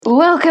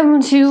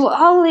Welcome to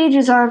All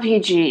Ages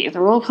RPG,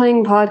 the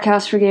role-playing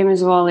podcast for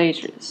gamers of all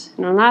ages.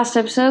 In our last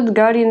episode, the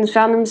Guardians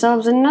found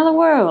themselves in another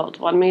world,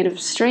 one made of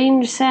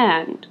strange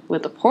sand,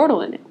 with a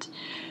portal in it.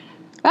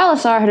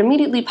 Balasar had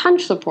immediately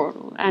punched the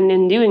portal, and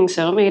in doing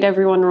so, made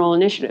everyone roll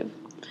initiative.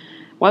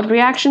 What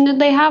reaction did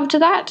they have to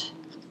that?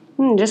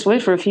 Just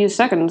wait for a few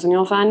seconds and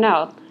you'll find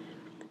out.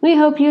 We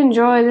hope you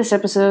enjoy this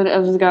episode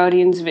of The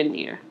Guardians of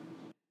India.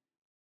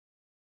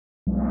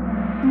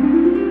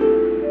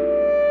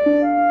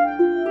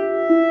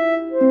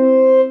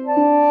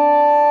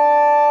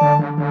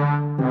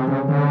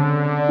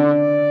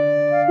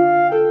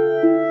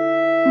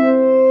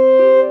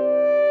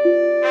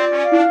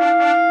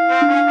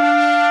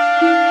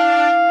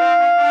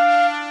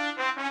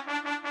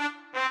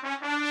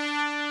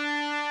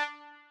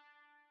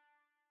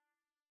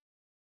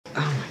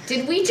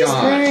 Did we just...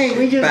 Are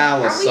we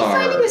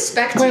fighting a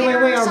spectator Wait,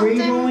 or are something?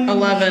 we rolling?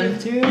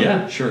 11.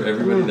 Yeah, sure,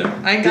 everybody there.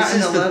 I got This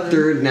is an the 11.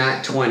 third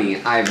nat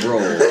 20 I've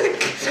rolled.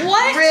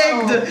 What?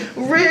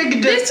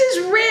 Rigged. This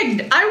is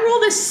rigged. I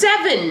rolled a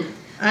 7.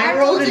 I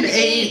rolled an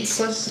 8.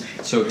 Plus,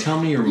 So tell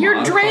me your You're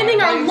modifier. draining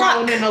our I luck.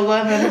 rolled an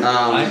 11.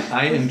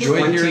 I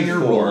enjoyed getting your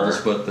 24.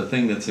 rolls, but the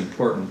thing that's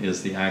important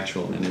is the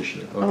actual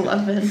initiative. Okay.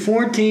 11.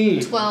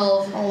 14.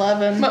 12.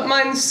 11. But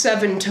mine's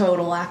 7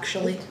 total,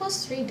 actually.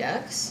 Plus 3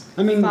 decks.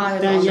 I mean,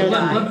 5 then on yeah, the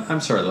that- die.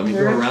 I'm sorry, let me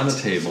go around the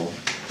table.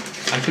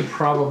 I could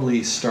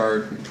probably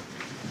start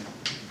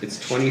It's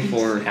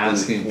 24.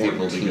 asking then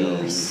people to 14. go.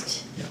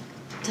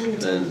 Dun, dun,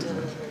 Then-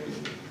 dun.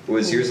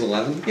 Was yours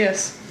 11?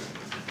 Yes.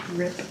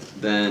 Rip.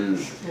 Then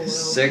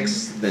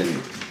 6,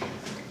 then...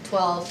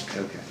 12.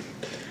 Okay.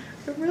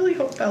 I really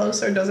hope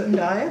Balasar doesn't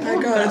die.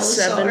 I got a Balasar.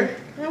 7.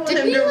 I want Did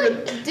him we,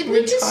 to did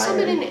we just retire.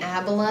 summon an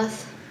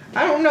Aboleth?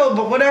 I don't know,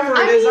 but whatever it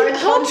I is, mean,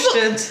 I punched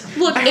it.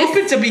 Look, I hope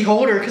it's a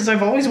beholder, because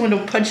I've always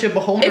wanted to punch a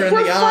beholder If in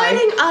we're the eye.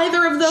 fighting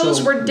either of those,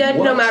 So we're dead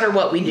no what matter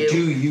what we do.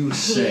 Do you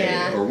say,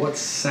 Yeah. or what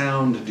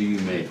sound do you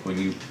make when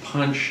you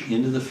punch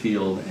into the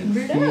field and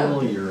Blah.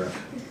 feel your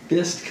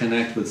fist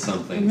connect with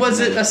something? Was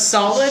and it then a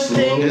solid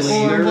thing,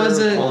 slowly- or was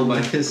it... All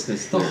my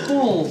business. The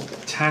whole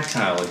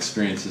tactile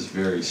experience is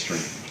very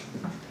strange.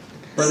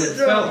 But it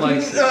felt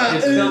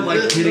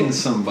like hitting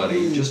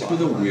somebody just with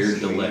a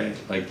weird delay.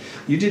 Like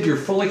you did your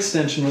full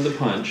extension with a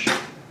punch,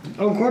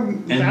 Oh,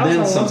 Gordon, and Balasar then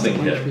loves to something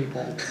punch hit,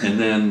 people. and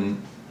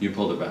then you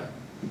pulled it back.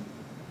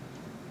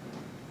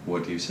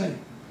 What do you say?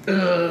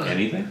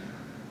 Anything?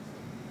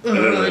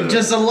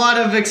 just a lot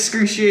of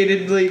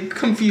excruciatingly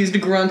confused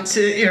grunts.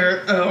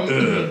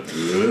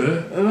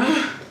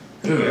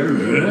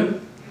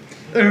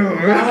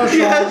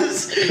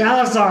 Yes.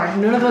 Balasar,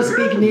 none of us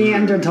speak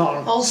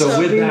Neanderthal. Also, So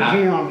with being that,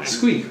 chaotic.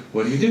 Squeak,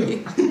 what do you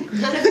do?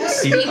 None of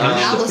us He speak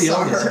punched the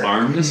field. His Balasar.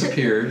 arm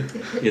disappeared.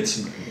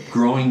 It's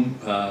growing,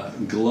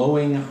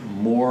 glowing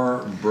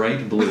more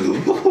bright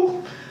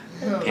blue,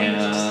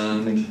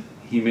 and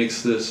he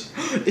makes this.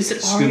 Is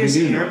it Arya's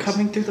Scooby-Doo hair noise.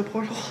 coming through the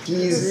portal?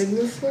 He's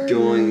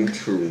going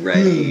to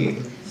ready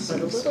But a some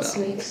little spells.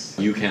 snakes.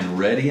 You can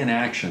ready an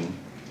action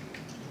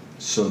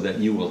so that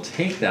you will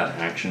take that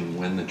action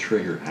when the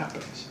trigger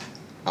happens.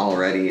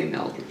 Already an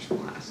Eldritch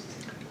Blast.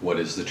 What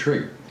is the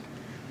trigger?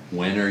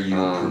 When are you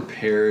Um,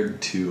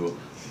 prepared to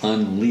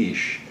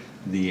unleash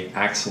the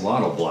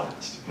axolotl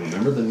blast?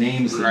 Remember the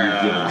names that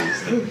you've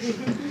given these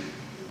things.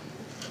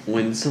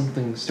 When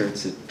something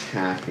starts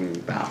attacking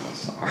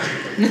Balasar.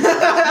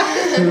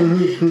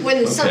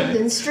 When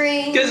something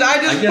strange. Because I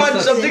just I guess punched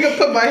that's- something and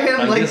put my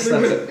hand I like guess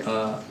through that's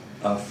it.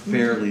 a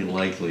fairly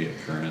likely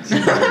occurrence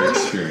in your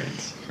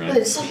experience, When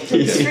right? something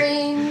Yeah.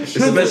 strange.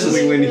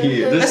 Especially when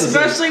he... This is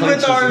Especially a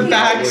with our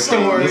punches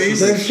backstories.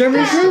 There's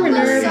Shimmy Shimmy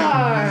there.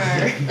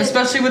 Balasar.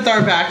 Especially with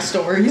our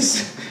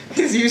backstories.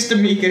 He's used to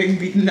me getting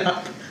beaten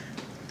up.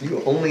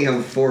 You only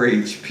have 4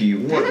 HP.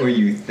 What were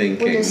you When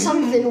thinking? there's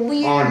something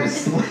weird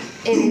Honestly.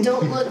 and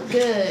don't look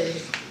good.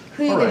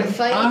 Who are you All gonna right,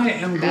 fight? I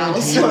am going to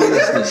Balasar.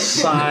 use the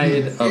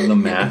side of the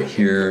map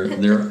here.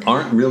 There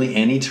aren't really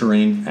any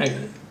terrain.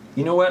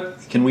 You know what?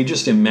 Can we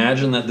just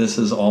imagine that this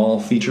is all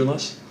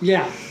featureless?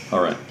 Yeah. All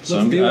right. So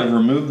Let's do it. I've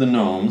removed the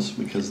gnomes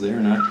because they're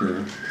not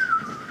here.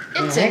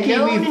 It's Heck, a you'd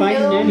be known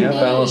fighting known Yeah,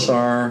 anyway. name.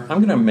 Balasar. I'm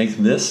going to make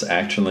this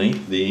actually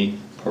the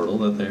portal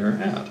that they are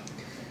at.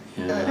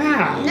 And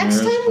Next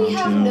there's time we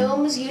have Poncho.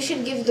 gnomes, you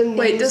should give them names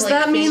Wait, does like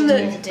that mean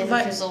that Fizzled and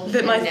my, Fizzled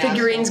that my and Dazzled?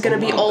 figurine's gonna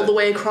be all the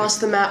way across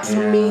the map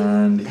from me?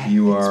 And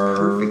you fits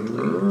are,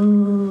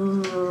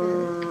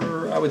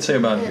 I would say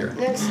about here.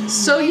 Next,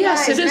 So hey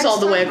yes, guys, it is next all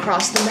the way time-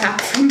 across the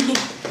map from me.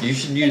 You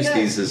should use guys.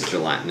 these as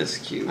gelatinous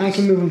cubes. I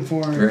can move them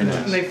forward. Very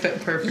nice. They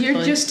fit perfectly.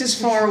 You're just as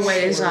far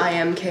away as I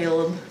am,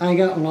 Caleb. I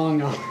got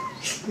long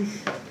arms.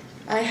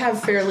 I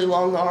have fairly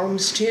long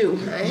arms too.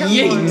 I have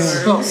Yeet.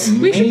 more. Well,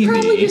 We should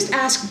probably maybe- just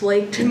ask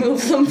Blake to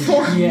move them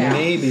for me. Yeah.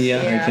 Maybe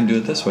I Yeah. can do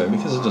it this way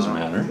because it doesn't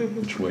matter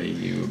which way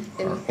you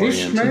are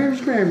It's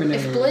oriented.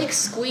 If Blake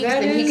squeaked,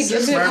 That then he could is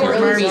just a bit run more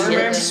over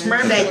convenient.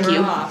 Thank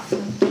you.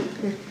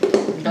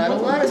 Not a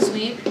lot of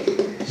sweep.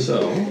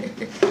 So,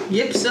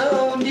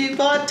 Yipso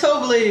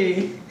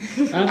Nivatobly.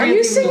 Are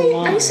you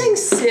saying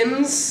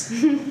Sims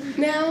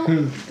now?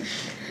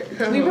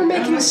 We were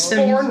making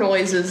spore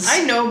noises.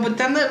 I know, but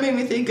then that made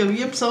me think of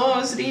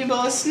Yipsaw,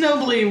 Sneba,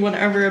 Snowbly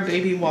whenever a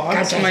baby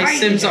walks. My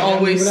Sims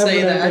always say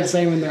They that.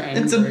 say when they're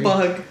angry. It's a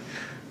bug.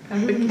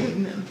 I've been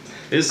getting them.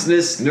 Is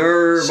this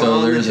nerve So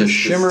on there's the a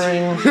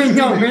shimmering,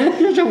 No,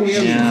 man, that's a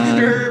weird. and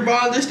Nerve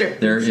on the stair.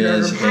 there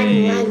is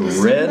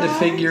a red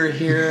figure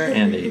here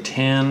and a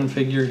tan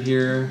figure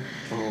here.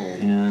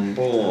 And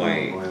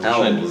boy.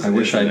 I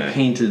wish I'd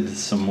painted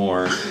some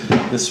more.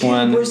 This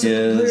one Where's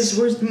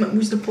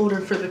is the folder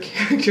for the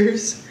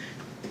characters?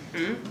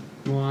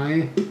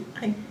 Why?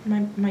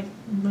 My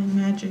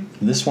magic.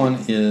 this one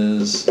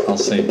is, I'll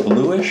say,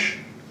 bluish,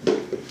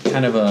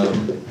 kind of a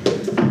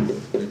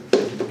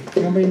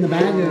Nobody in the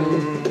bag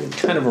though.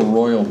 kind of a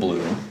royal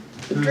blue,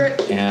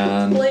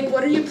 and Blake,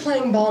 what are you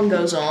playing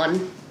bongos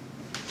on?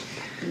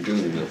 I'm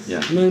doing this. yeah,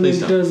 Linda please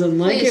don't. doesn't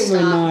like Please it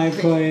when stop. I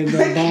play the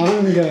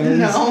bongos.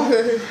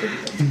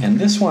 No. And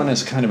this one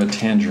is kind of a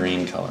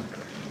tangerine color.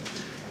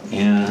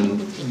 And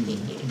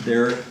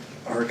there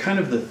are kind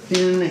of the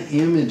thin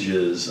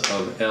images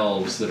of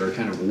elves that are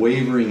kind of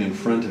wavering in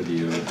front of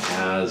you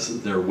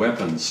as their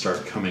weapons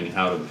start coming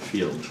out of the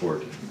field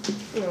toward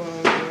you.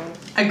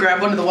 I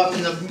grab one of the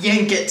weapons and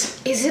yank it.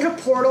 Is it a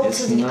portal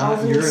It's to the not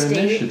Elven your State?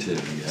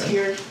 initiative yet.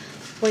 Here.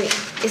 Wait,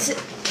 is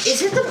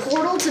it the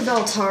portal to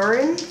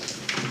Veltarin?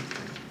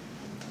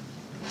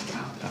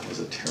 Wow, that was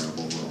a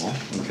terrible roll.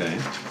 Okay.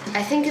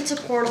 I think it's a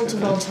portal to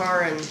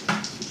Veltarin.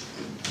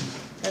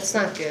 That's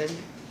not good.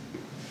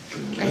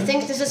 I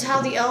think this is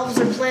how the elves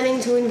are planning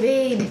to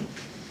invade.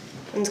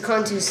 And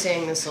Kantu's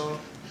saying this all.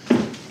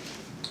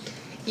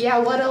 Yeah,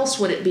 what else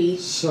would it be?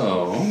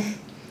 So,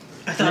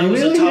 I thought it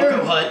was a Really?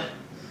 taco hut.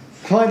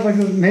 Quite like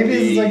maybe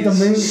it's like the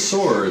moon. these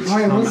swords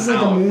Alright, come what's like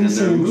the out moon and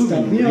they're scene moving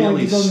stuff? You know, like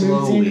really those moon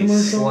scene slowly,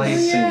 commercials?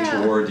 slicing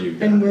Yeah. toward you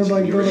guys. And we're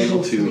like you're able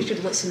vertical. We to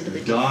should listen to the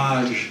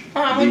dodge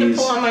I'm going to these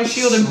pull out my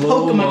shield and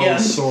poke them slow-mo again.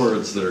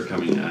 swords that are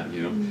coming at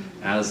you.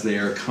 As they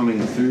are coming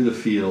through the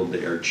field,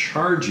 they are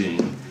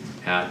charging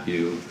at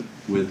you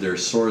with their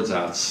swords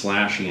out,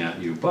 slashing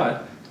at you.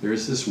 But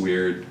there's this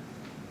weird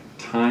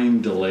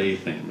time delay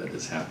thing that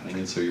is happening,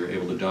 and so you're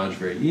able to dodge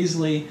very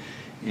easily.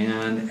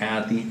 And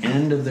at the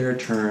end of their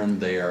turn,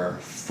 they are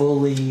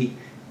fully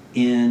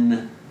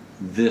in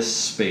this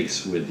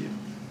space with you.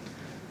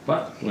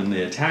 But when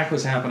the attack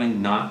was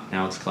happening, not.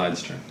 Now it's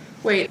Clyde's turn.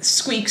 Wait,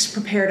 Squeak's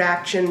prepared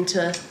action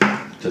to.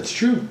 That's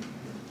true.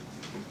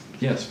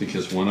 Yes,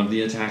 because one of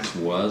the attacks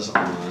was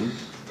on.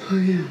 Oh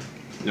yeah.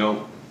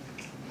 No.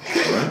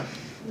 Right?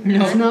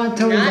 It's not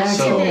totally Not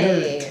actual hurt.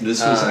 today. This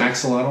was Uh,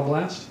 Axolotl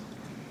Blast?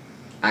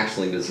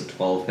 Actually, does a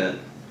 12 hit?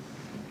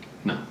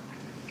 No.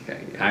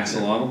 Okay. Yeah.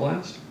 Axolotl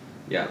Blast?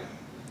 Yeah.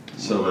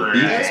 So the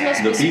Those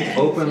must be beak some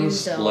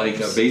opens confused like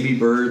a elves. baby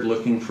bird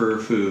looking for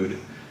food,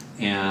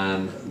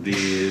 and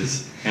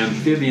these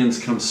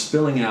amphibians come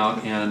spilling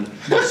out and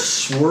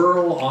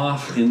swirl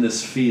off in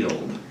this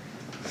field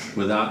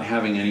without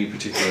having any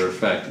particular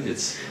effect.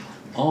 It's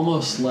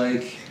almost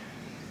like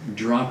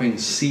dropping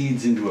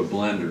seeds into a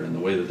blender in the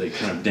way that they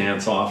kind of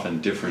dance off in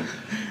different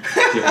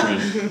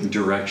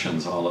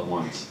directions all at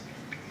once.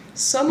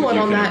 Someone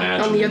You on can that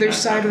imagine on the other that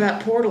side of happening.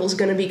 that portal is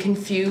going to be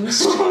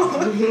confused.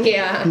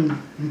 Yeah.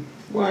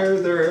 Why are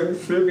there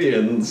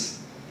amphibians?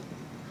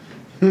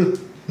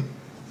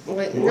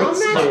 Wait, no,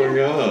 What's imagine.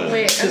 going on?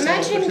 Wait,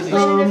 imagine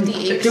Planet of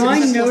the Apes. Do I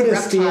is full of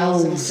notice the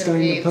reptiles elves instead of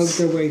starting to poke apes.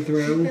 their way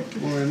through,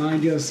 or am I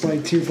just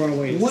like too far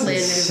away? What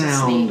Planet of the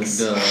sound Snakes.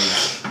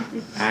 does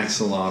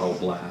Axolotl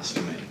Blast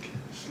make?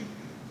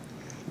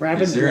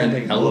 Rapid Is there an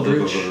blubbing.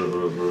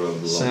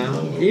 eldritch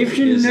sound? If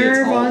you Is it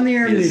nerve all- on the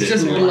earth, is it's it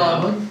just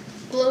loud?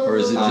 blub. Or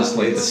is it just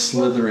like the Blub,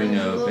 slithering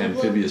blub, of blub,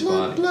 amphibious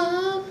blub, body?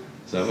 blub.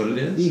 Is that what it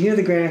You is? hear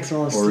the grass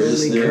all Or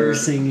is slowly there-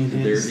 cursing in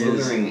there his. is-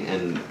 Slithering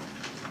and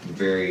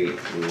very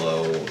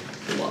low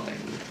blubbing.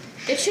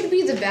 It should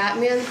be the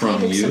Batman From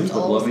thing, you? except The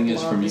all blubbing with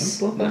is from you?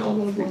 blobs.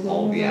 No, from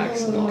all the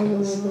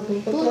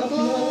axolotls. Blub,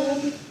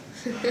 blub.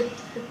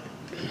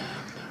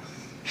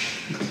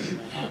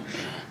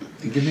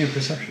 Give me a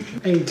perception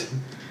check. 8.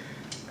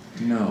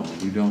 No,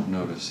 you don't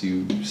notice.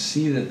 You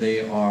see that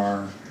they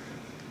are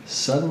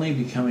suddenly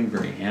becoming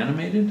very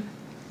animated.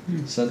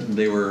 Suddenly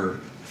they were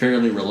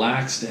fairly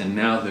relaxed, and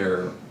now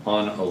they're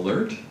on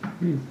alert.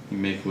 You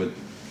make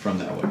from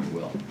that what you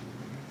will.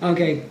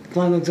 Okay,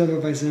 Klein looks over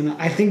by Senna.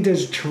 I think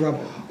there's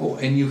trouble. Oh,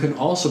 and you can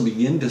also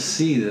begin to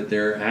see that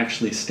they're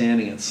actually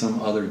standing at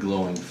some other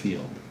glowing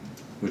field,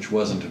 which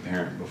wasn't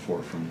apparent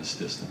before from this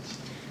distance.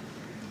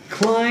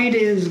 Clyde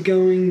is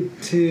going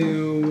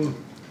to.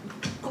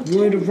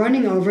 Would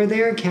running over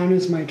there count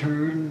as my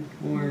turn?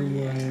 Or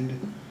would.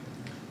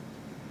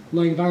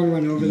 Like if I were to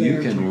run over You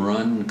there. can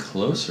run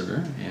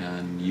closer,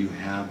 and you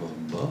have a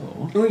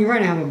bow. Oh, you're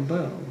right, I have a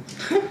bow.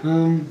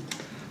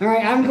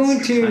 Alright, I'm going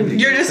That's kind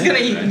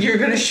to. of- You're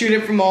gonna shoot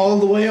it from all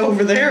the way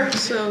over there.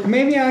 So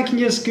Maybe I can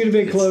just scoot a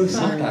bit It's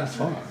closer. not that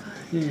far.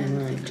 Yeah,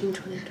 right. 15,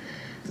 20.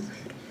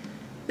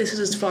 This is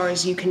as far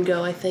as you can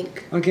go, I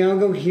think. Okay, I'll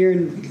go here I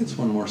and. think it's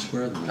one more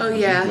square than that. Oh,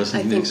 wasn't yeah, it? Wasn't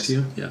I he think next to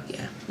you? Yeah.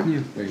 Yeah. Yeah.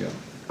 There you go.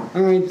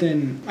 Alright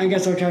then, I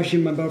guess I'll try to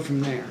shoot my bow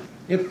from there.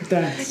 If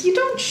that's You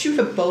don't shoot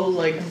a bow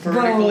like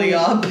vertically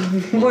up.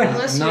 what?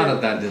 Unless Not you're-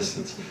 at that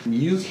distance.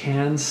 You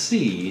can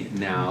see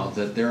now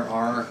that there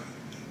are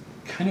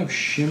kind of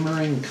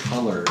shimmering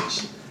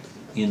colors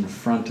in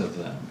front of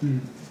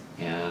them.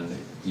 And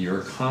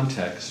your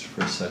context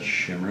for such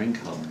shimmering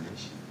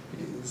colors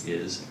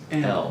is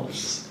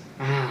elves.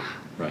 Ah,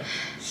 Right.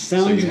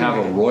 sounds So you have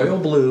a right. royal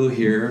blue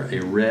here, a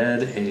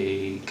red,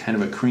 a kind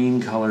of a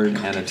cream colored,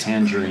 and a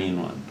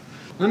tangerine one.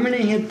 I'm gonna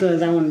hit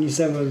that one you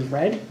said was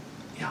red.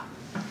 Yeah.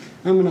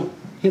 I'm gonna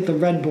hit the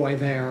red boy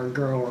there, or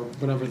girl, or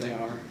whatever they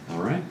are.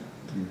 All right.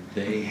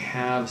 They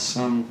have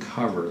some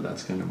cover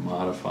that's going to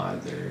modify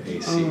their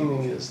AC Oh.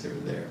 because they're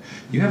there.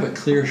 You have a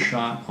clear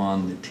shot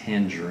on the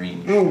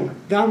tangerine. Oh,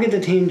 I'll get the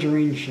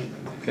tangerine shimmer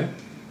then. Okay.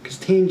 Because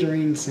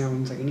tangerine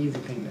sounds like an easy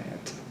thing to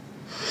hit.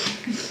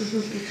 Is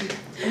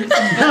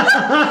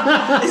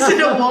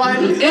it a 1?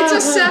 It's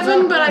a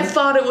 7, but I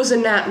thought it was a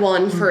nat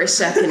 1 for a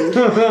second.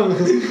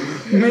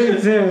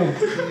 Me too.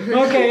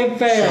 Okay, it So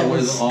fails.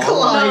 with all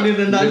Collide in a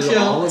with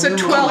nutshell. all of It's a your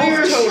 12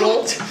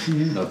 models-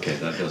 total. Okay,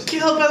 that doesn't.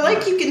 Caleb, I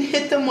like you can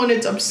hit them when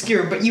it's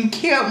obscure, but you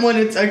can't when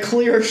it's a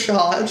clear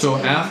shot. So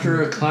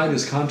after Clyde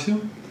is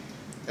Kantu?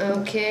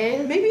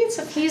 Okay. Maybe it's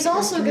a. He's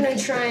also gonna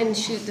try and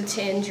shoot the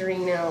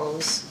tangerine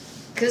elves.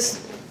 Cause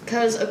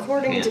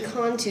according to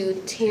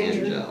Kantu,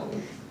 tangerine. Angel.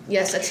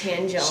 Yes, a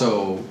tangel.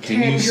 So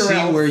can you see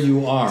Tangerel. where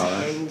you are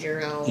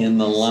Tangerel. in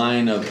the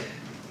line of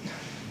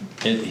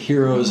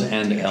heroes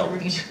and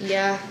elves?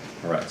 Yeah.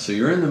 All right, so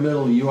you're in the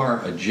middle. You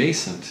are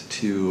adjacent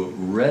to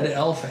red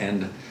elf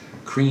and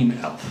cream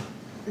elf.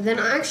 Then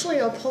actually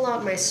I'll pull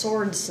out my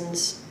sword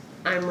since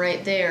I'm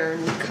right there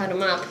and cut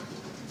him up.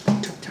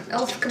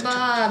 Elf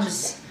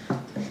kebabs.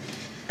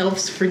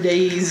 Elves for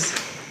days.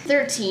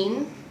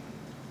 13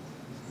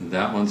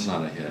 That one's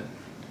not a hit.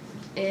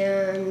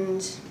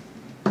 and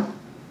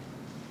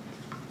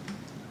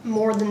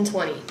more than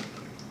 20.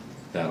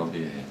 That'll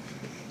be a hit.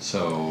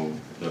 So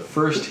the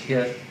first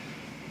hit,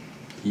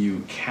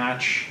 you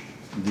catch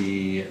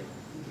the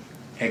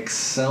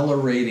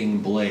accelerating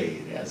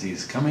blade as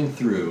he's coming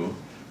through.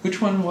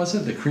 Which one was it?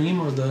 The cream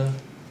or the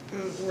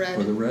Red.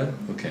 red?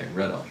 Okay,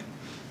 red elf.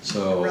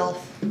 So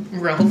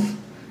Ralph.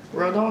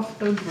 Rudolph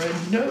the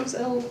Red-Nosed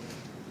Elf.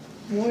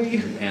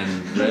 Boy.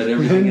 and red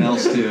everything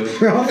else too.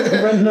 Ralph,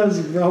 the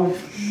red-nosed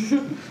Ralph.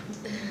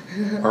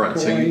 All right,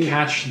 so you Boy.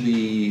 catch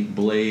the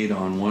blade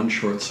on one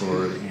short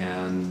sword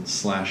and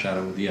slash at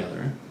it with the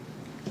other.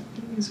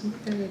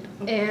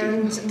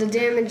 And the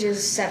damage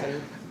is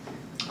 7.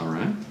 All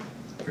right,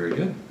 very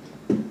good.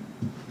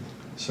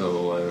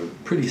 So a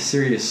pretty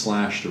serious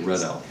slash to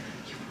red elf.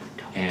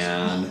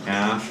 And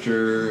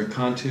after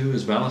Kantu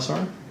is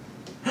Balasar.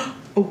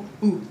 Oh,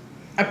 ooh.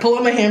 I pull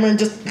out my hammer and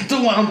just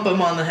thwomp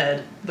him on the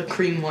head. The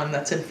cream one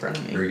that's in front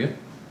of me. Very good.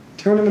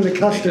 Turn him into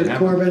custard,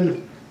 happen.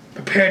 Corbin.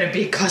 Prepare to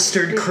be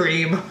custard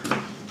cream.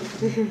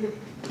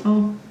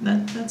 Oh,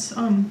 that's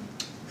a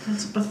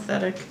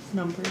pathetic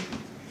number.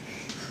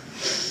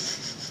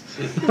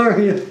 Are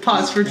you?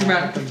 Pause for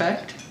dramatic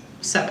effect.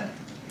 7.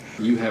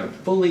 You have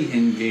fully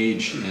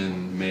engaged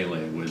in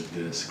melee with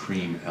this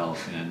cream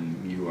elf,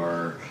 and you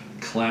are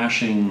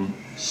clashing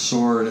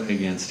sword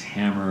against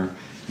hammer.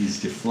 He's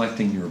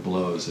deflecting your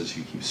blows as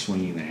you keep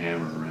swinging the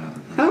hammer around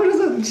and around. How does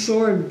a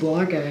sword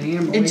block a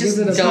hammer? It Like, just is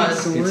it a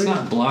does. sword? It's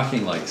not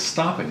blocking like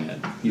stopping it.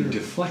 You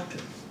deflect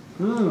it.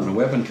 When a Oh.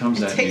 weapon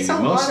comes It at you, takes you a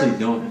lot mostly of-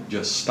 don't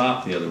just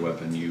stop the other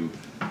weapon. You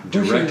Push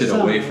direct it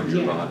yourself, away from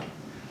your yeah. body.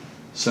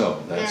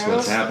 So that's Yeah, what's or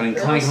else- happening.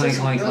 or Clang, else clang, it's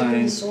a clang, broken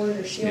clang. sword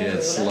or shield or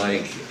It's whatever.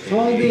 like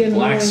All the a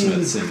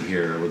blacksmith's annoying- in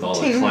here with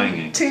all the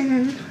clanging.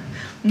 Ting.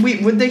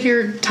 Wait, would they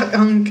hear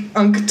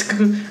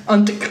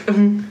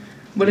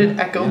would it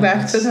echo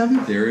back to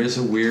them? There is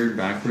a weird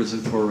backwards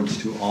and forwards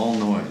to all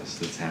noise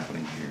that's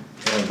happening here.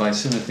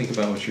 Visuna, think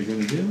about what you're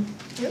going to do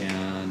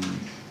and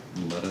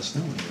let us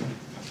know when you're ready.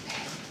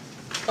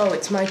 Oh,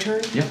 it's my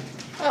turn? Yeah.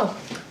 Oh.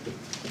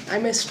 I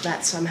missed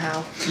that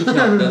somehow.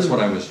 No, that's what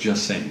I was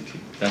just saying to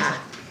you. That's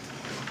Ah.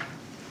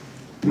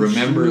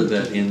 Remember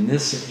that in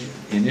this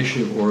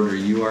initiative order,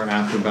 you are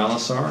after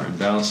Balasar, and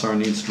Balasar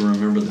needs to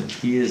remember that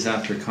he is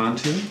after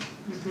Kantu.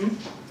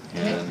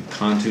 And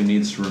Kantu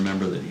needs to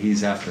remember that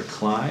he's after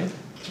Clyde.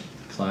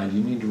 Clyde,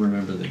 you need to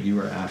remember that you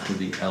are after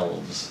the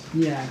elves.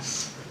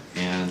 Yes.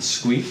 And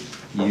Squeak,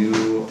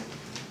 you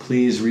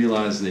please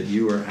realize that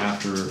you are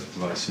after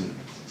Visuna.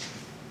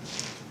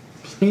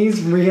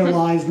 Please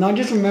realize, not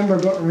just remember,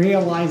 but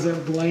realize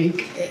it,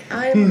 Blake.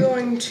 I'm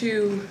going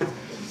to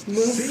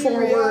move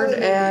forward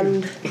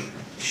and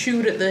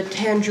shoot at the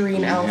tangerine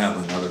You elf. have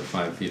another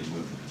 5 feet of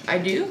movement. I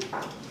do?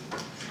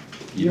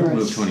 You You're don't a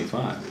move s-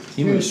 25.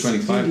 He you're a moves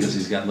 25 because speedy-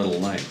 he's got little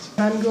legs.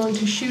 I'm going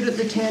to shoot at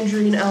the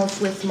tangerine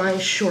elf with my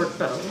short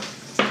bow.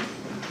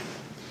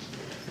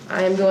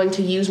 I am going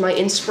to use my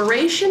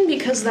inspiration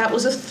because that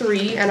was a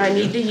 3 and I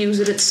need to use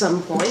it at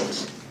some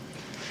point.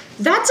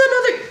 That's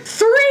another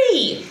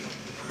 3!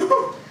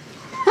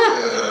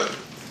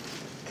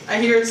 I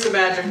hear it's the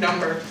magic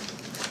number.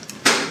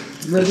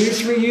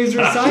 Reduce, reuse,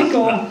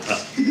 recycle.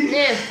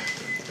 Yeah.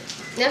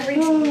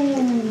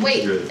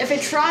 Wait, Good. if a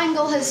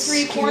triangle has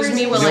 3 quarters,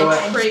 Excuse me while You know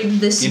I what? trade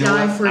this You know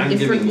guy what? for a I'm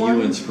different giving one.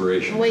 you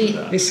inspiration. Wait.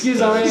 For that. Excuse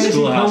That I am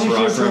Schoolhouse punish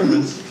Rock yourself.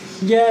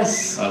 reference.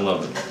 Yes. I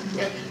love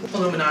it.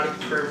 Illuminati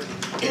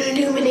curve.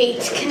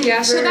 illuminate.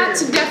 Yeah, so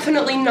that's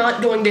definitely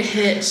not going to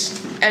hit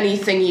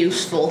anything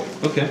useful.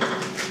 Okay.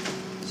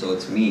 So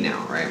it's me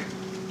now, right?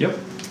 Yep.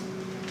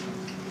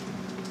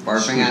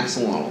 Barfing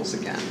axolotls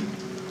again.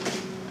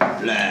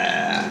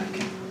 Blah.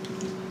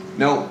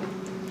 Nope.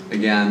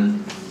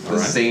 Again, the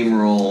Alright. same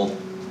roll.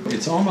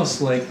 It's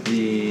almost like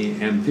the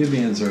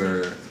amphibians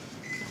are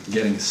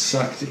getting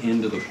sucked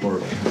into the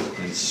portal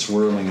and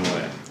swirling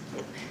away.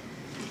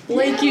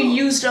 Like you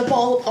used up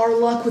all our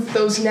luck with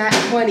those nat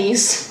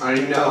 20s. I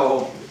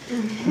know.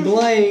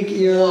 Blake,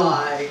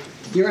 Why?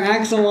 your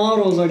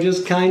axolotls are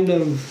just kind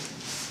of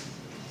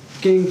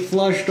getting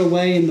flushed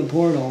away in the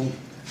portal.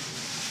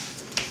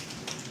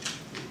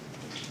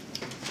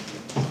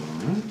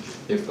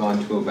 They've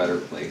gone to a better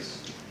place.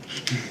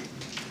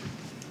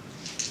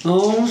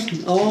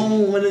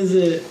 Oh, what is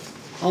it?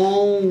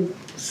 All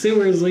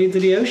sewers lead to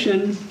the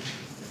ocean.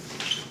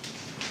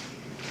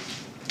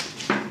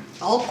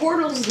 All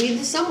portals lead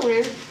to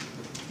somewhere.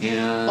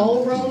 And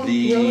All roads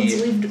the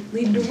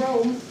lead to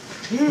Rome.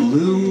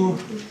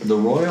 the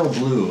royal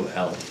blue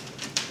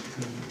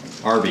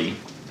elf, Arby.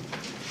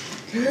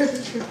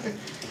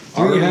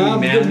 Arby have the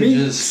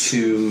manages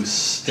to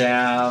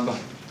stab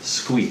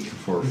Squeak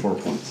for 4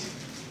 points.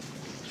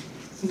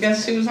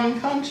 Guess who's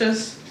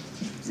unconscious?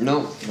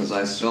 Nope, because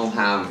I still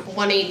have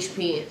 1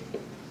 HP.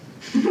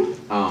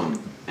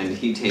 and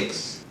he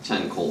takes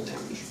 10 cold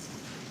damage.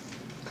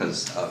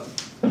 Because of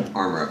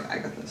Armor of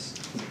Agathis.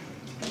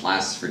 It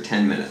lasts for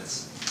 10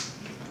 minutes.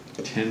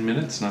 10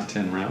 minutes, not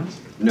 10 rounds?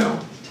 No,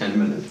 10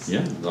 minutes.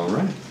 Yeah,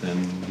 alright,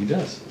 then he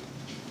does.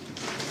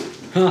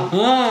 Ha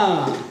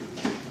ha!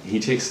 He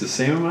takes the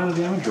same amount of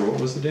damage, or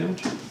what was the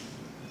damage?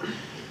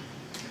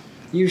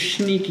 You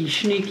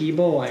sneaky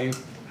boy.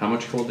 How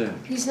much cold damage?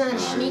 He's not a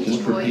sneaky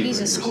just boy, repeat he's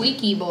a what you're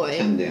squeaky boy.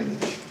 10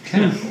 damage.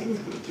 10.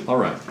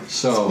 Alright,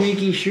 so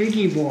Squeaky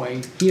shrieky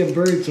boy. He a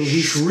bird, so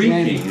he's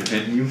shrieking,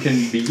 screaming. and you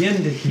can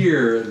begin to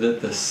hear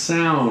that the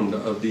sound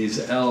of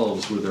these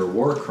elves with their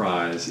war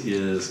cries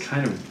is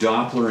kind of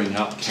Dopplering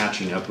up,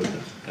 catching up with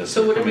them as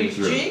So they're would it coming be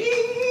through. Jiggy?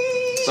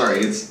 Sorry,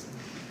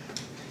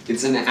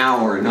 it's an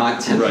hour,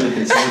 not 10 Right,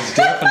 minutes. so it's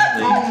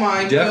definitely, Oh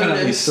my definitely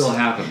goodness. still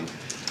happening.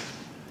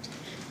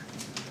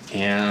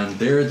 And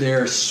they're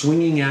there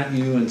swinging at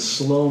you in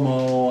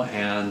slow-mo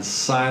and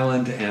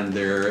silent, and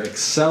they're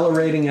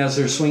accelerating as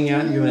they're swinging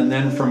at you, and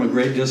then from a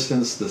great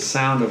distance, the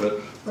sound of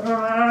it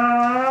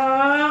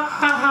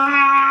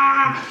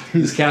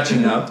is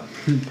catching up.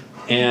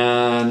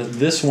 And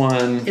this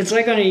one It's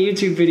like on a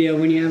YouTube video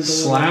when you have the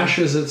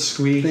slashes at little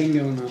Squeak. thing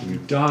going on. You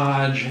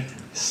dodge,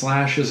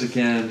 slashes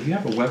again. Do you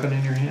have a weapon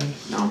in your hand?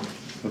 No.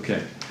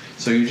 Okay,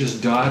 so you're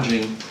just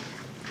dodging,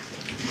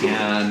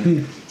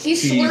 and He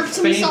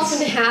slurps himself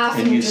feints, in half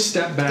and and you just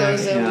step back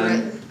goes over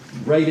and it.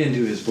 right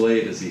into his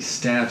blade as he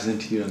stabs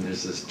into you, and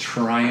there's this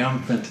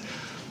triumphant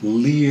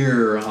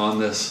leer on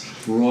this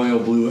royal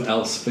blue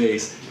elf's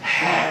face.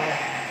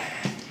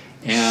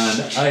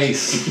 And ice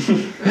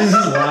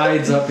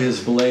slides up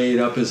his blade,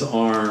 up his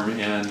arm,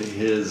 and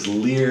his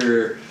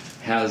leer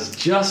has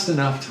just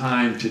enough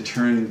time to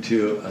turn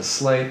to a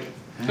slight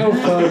Oh,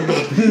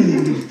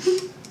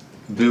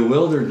 fuck.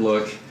 bewildered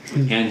look,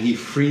 and he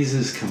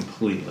freezes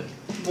completely.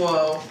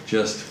 Whoa.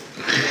 Just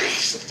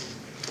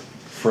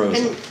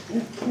frozen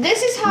And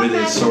this is how with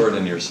I his imagine. sword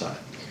in your side.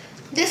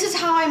 This is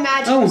how I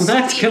imagine. Oh,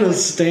 that's Squeak gonna would-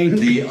 stink.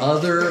 The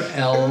other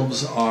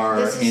elves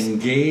are This is-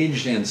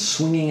 engaged and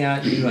swinging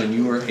at you, and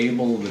you are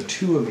able, the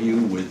two of you,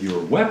 with your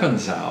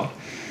weapons out,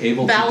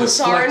 able to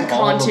Balasar deflect and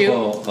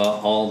Kantu.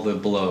 all the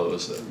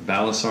blows.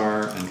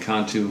 Balasar and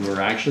Kantu, who are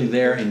actually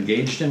there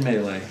engaged in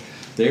melee,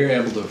 they are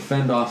able to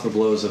fend off the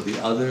blows of the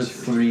other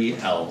 3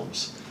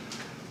 elves.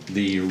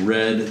 The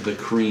red, the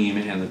cream,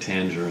 and the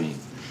tangerine.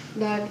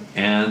 But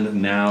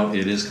And now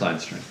it is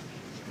Clyde's turn.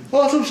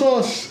 Awesome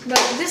sauce.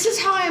 this is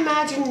how I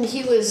imagine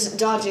he was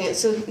dodging it.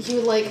 So he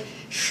would like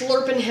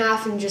slurp in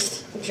half and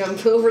just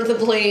jump over the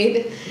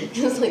blade,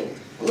 just like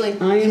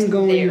I am just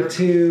going there.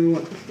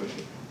 to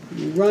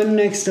run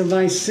next to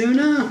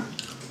Visuna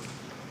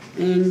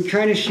and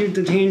try to shoot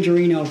the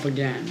tangerine elf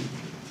again.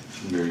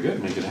 Very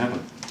good, make it happen.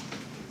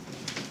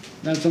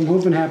 That's what I'm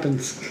hoping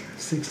happens.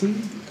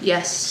 16?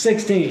 Yes.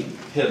 16.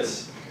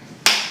 Hits.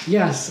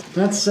 Yes,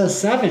 that's a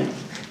 7.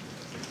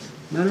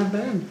 Not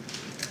bad.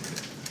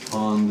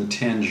 On the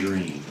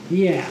tangerine.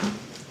 Yeah.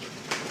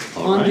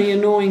 All On right. the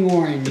annoying The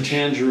orange.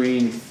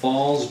 tangerine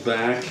falls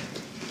back,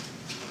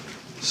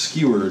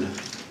 skewered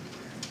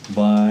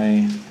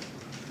by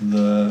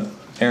the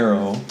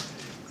arrow,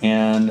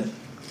 and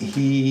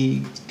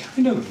he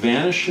kind of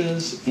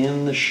vanishes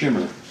in the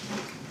shimmer.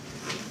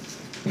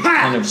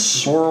 Kind of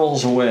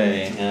swirls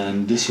away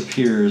and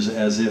disappears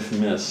as if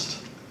mist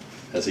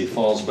as he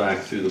falls back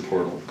through the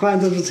portal. Clyde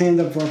puts his hand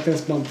up for a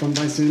fist bump from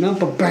Visuna,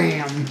 but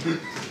bam!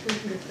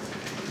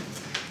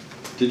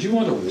 Did you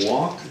want to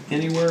walk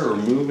anywhere or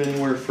move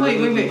anywhere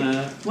further Wait. than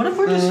that? What if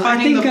we're just I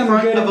fighting think the I'm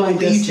front good of at a my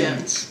legion?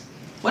 distance.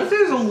 What if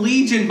there's a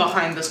legion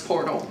behind this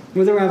portal?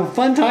 We're gonna have a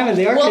fun time at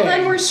the arcade. Well,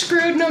 then we're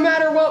screwed no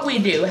matter what we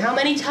do. How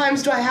many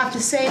times do I have to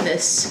say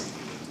this?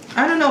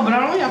 I don't know, but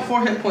I only have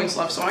 4 hit points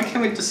left, so I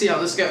can't wait to see how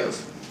this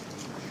goes.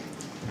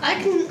 I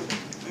can.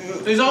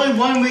 There's only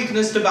one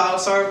weakness to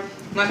Balasar,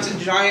 and that's a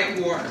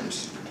giant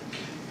worms.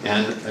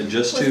 And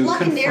just With to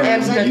luck and confirm,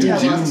 arrows, I you can do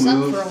tell us up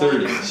move for a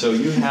 30, while. so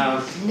you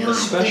have Not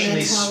especially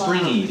gonna tell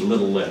springy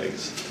little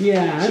legs.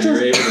 Yeah, So that's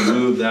you're just, able to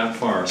move that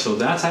far. So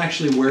that's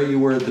actually where you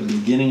were at the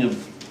beginning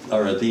of,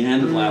 or at the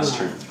end of last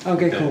turn.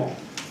 okay, cool.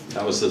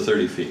 That was the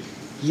 30 feet.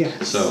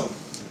 Yes. So,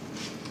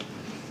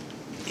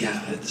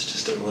 yeah, it's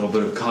just a little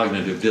bit of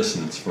cognitive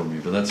dissonance for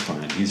me, but that's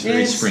fine. He's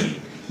very It's- springy.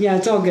 Yeah,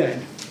 it's all good.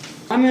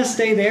 I'm gonna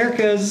stay there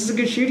because this is a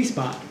good shooting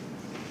spot,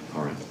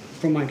 All right.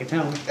 from what I can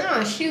tell.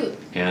 Ah, shoot.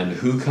 And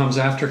who comes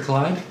after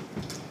Clyde?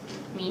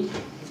 Me.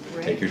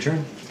 Take Right. your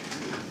turn.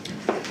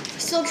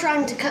 Still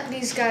trying to cut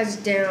these guys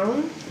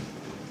down.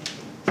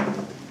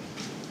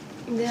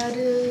 That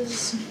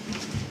is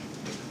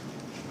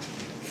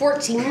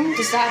 14.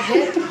 Does that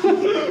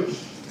hit?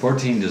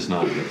 14 does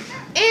not hit.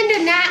 And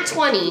a nat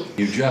 20.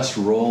 You just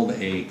rolled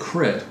a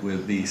crit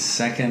with the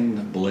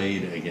second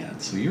blade again.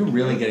 So you're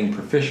really getting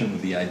proficient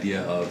with the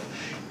idea of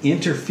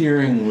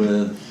interfering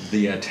with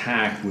the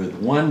attack with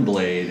one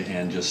blade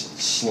and just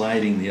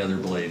sliding the other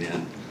blade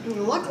in.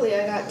 Luckily,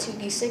 I got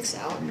 2d6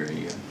 out. There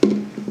you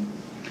go.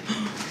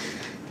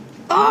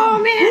 Oh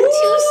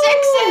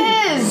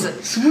man, 2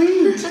 6s!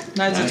 Sweet.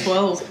 That's a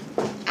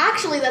 12.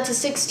 Actually, that's a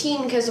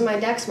 16 because of my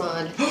dex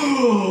mod.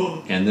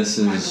 And this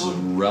is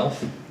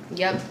Ralph.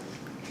 Yep.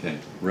 Okay.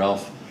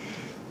 Ralph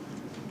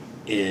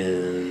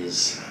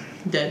is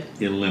Dead.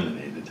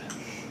 eliminated.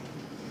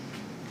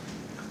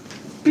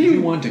 Do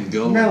you want to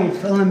go?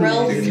 Ralph, eliminated.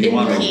 Ralph. Do you In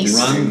want to peace.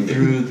 run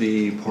through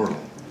the portal?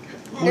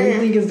 All you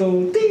think is the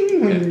little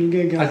ding when you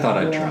get I thought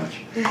I'd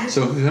try.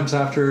 So who comes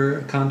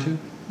after Kantu?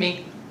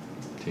 Me.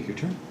 Take your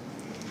turn.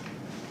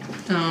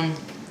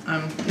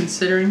 I'm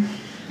considering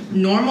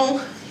normal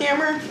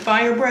hammer,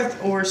 fire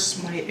breath, or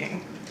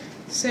smiting.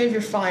 Save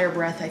your fire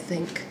breath, I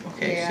think.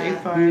 Okay, Yeah. save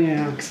fire.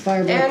 Yeah, because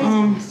fireball.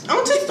 And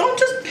I'll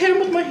just hit him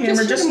with my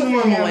hammer, hit just him with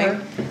your normally.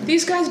 hammer.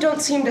 These guys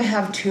don't seem to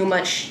have too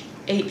much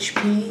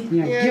HP.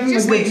 yeah, Yeah, give him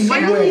just a good Wait,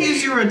 when do you switch.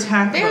 use your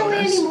attack Barely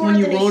bonus? any more When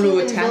you than a roll to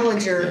human attack?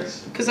 villager. Yes.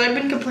 Because I've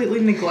been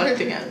completely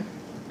neglecting it.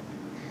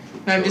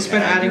 And I've So just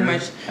been add adding your,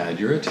 my... add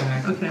your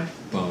attack Okay.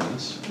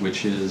 bonus,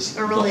 which is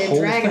Or really the a whole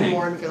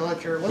Dragonborn thing.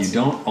 villager. You What's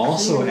don't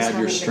also humans add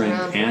your haven't been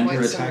around strength for and quite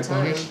your some attack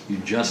time. bonus. You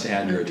just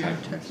add your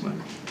attack bonus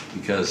bonus.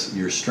 because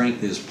your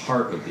strength is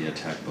part of the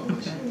attack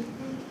bonus. Okay.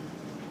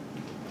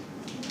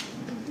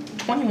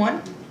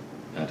 21?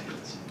 That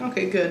hits.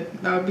 Okay, good.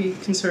 I would be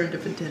concerned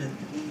if it didn't.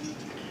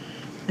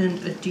 And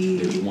a There's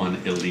D... one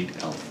elite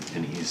elf,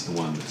 and he's the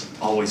one that's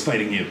always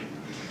fighting you.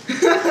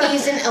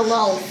 He's an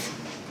elf.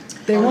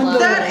 They want the.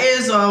 That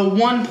is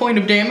 1 point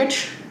of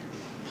damage.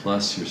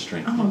 Plus your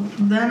strength. Oh,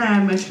 then I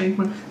add my strength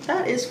one.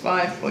 That is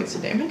 5 points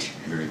of damage.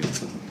 Very good.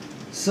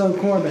 So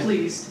Corbin.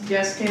 Please.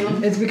 Yes,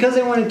 Caleb? It's because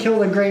they want to kill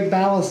the great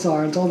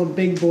Balasar. It's all the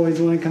big boys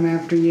want to come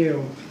after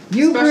you.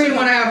 You Especially bring,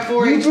 when I have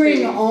 4 you HP.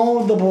 bring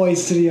all of the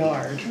boys to the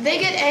yard. They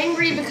get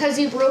angry because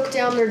you broke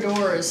down their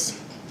doors.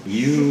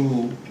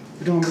 You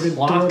We don't have a good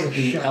door clock to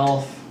the shut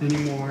elf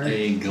anymore.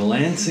 a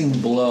glancing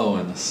blow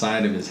in the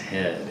side of his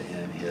head,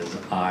 and his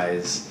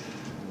eyes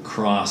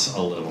cross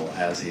a little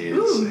as he is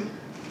Ooh.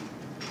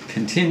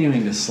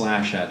 continuing to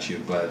slash at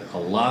you, but a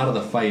lot of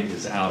the fight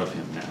is out of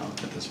him now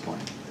at this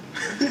point.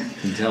 You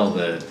can tell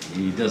that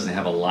he doesn't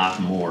have a lot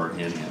more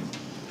in him.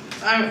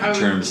 I would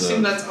terms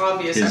assume of that's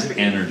obvious his after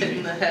getting energy. hit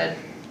in the head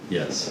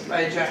Yes.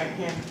 by a giant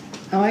hand.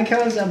 I like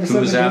how this episode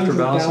Who's after begins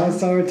with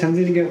Balasar? Balasar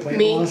attempting to get weight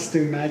Me. loss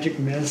through magic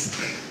mist.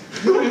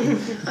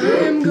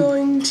 I am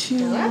going to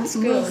Well, that's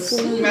move good.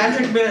 forward.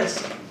 Magic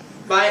Mist.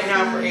 Buy it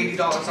now for $80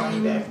 on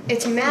eBay.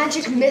 It's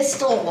magic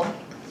mistle.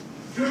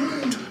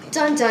 Dun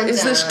dun dun.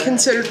 Is this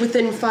considered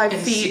within 5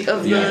 feet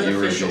of Yeah, the... you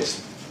already did.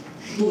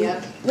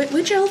 Yep. Wait,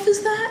 which elf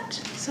is that?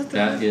 Is that the...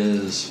 That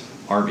is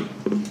Arby.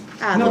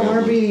 Ah, No, the-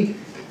 Arby.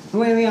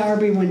 Wait,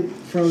 Arby went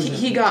frozen.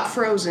 he got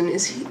frozen.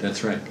 Is he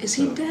That's right. is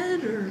he So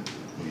dead or...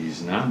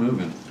 he's not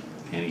moving,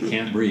 and he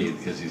can't breathe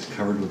because he's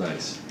covered with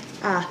ice.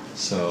 Ah,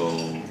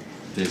 So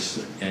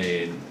there's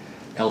an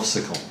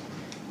elfsicle.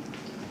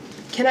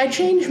 can I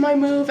change my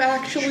move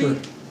actually? Sure,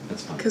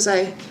 that's fine. Because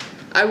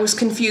I was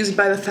confused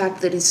by the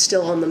fact that he's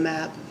still on the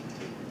map.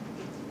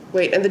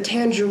 Wait, and the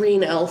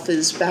tangerine elf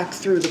is back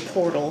through the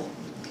portal.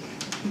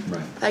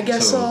 Right. I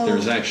guess so I'll-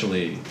 there's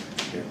actually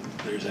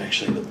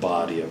the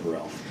body of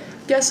Ralph.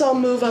 Guess I'll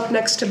move up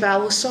next to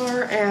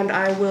Balasar and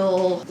I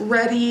will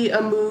ready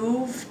a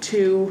move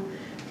to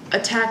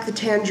attack the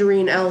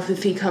tangerine elf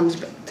if he comes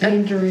back.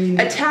 Tangerine.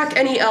 Attack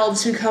any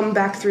elves who come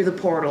back through the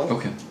portal.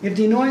 Okay. If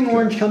the annoying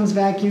orange comes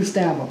back, you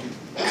stab him.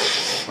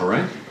 All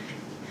right.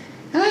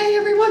 Hi,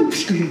 everyone.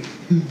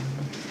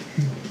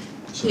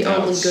 So The now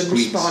only it's good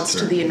Squeak's response to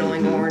turn. the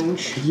annoying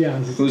orange.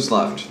 Yes. Who's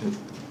left?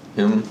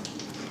 Him?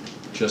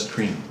 Just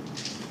Cream.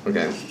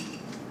 Okay.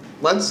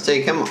 Let's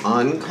take him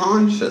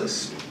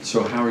unconscious.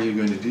 So how are you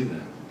going to do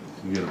that?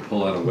 You're going to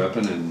pull out a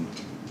weapon and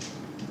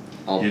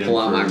I'll hit him pull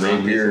out for my non-lethal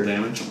rapier.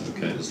 damage?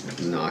 Okay.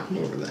 Just knock him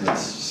over the head.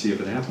 Let's see if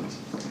it happens.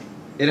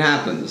 It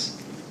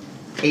happens.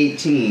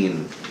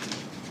 18.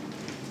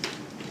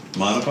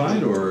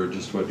 Modified or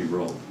just what you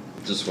rolled?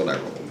 Just what I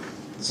rolled.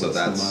 So What's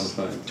the that's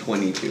modified?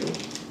 22.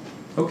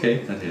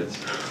 Okay, that hits.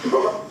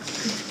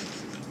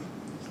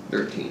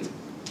 13.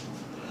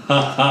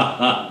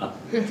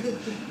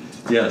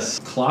 Yes,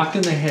 clock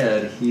in the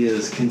head, he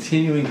is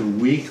continuing to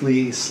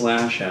weakly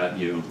slash at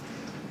you,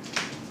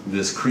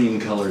 this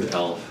cream-colored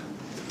elf.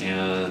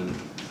 And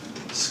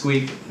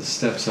Squeak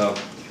steps up,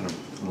 kind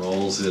of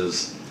rolls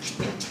his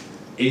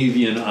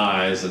avian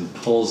eyes and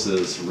pulls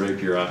his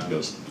rapier out and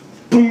goes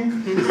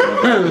boom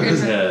over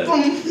his head.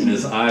 And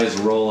his eyes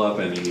roll up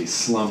and he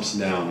slumps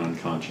down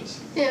unconscious.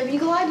 Yeah, be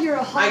glad you're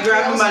a hawk. I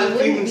grab or him by else the you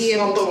feet wouldn't and be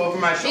able slump him to- over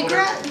my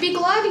shoulder. Be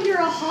glad you're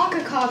a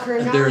hawk-a-cocker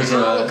and not There's an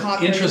an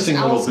owl-a-cocker, interesting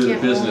because little owls bit of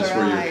can't roll business their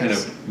where you're eyes. kind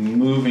of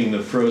moving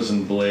the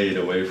frozen blade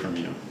away from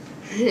you.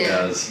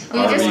 As You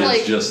Arby just, is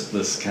like- just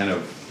this kind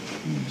of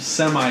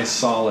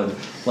semi-solid,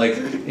 like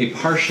a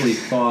partially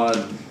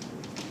thawed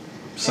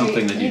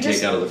something that you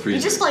take out of the freezer.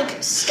 You just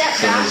like step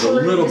So there's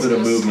backward. a little and bit of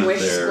just go movement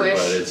squish, there, squish.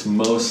 but it's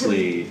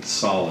mostly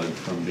solid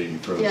from being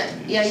frozen.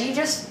 Yeah, you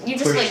just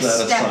Push like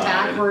that step aside,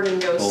 backward and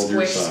go hold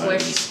your squish,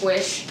 side. squish,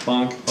 squish.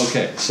 Bonk.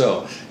 Okay,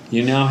 so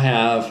you now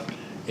have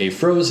a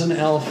frozen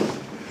elf,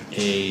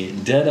 a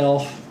dead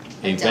elf,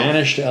 a Elf.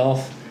 vanished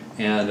elf,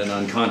 and an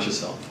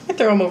unconscious elf. I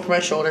throw him over my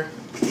shoulder.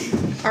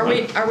 Are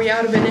we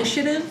out of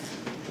initiative?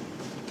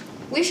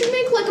 We should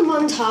make like a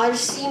montage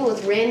scene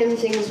with random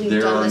things we've There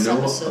done are this no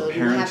episode and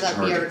apparent have that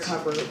be our targets.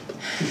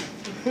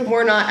 cover.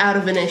 We're not out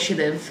of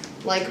initiative.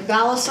 Like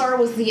Balasar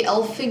with the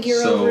elf figure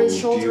So, over his do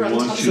shoulder you on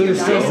want top to of the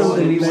So there's dice. still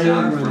something Rolls there.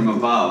 down from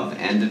above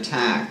and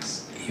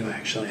attacks. You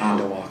actually had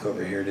to walk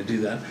over here to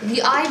do that.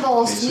 The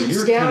eyeball Okay, so swoops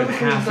you're down kind of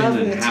from half above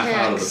in and and half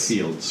out of the attacks.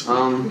 field.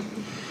 Squeak.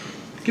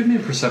 Give me a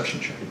perception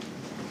check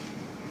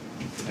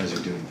as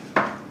you're doing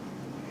that.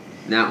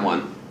 Nat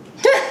 1.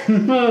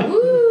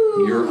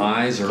 Ooh. Your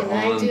eyes are Can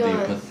I on do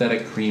the a-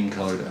 pathetic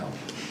cream-colored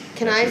elf.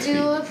 Can at I your do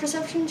feet. a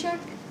perception check?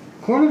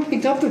 Corner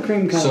picked up the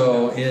cream color.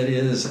 So it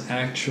is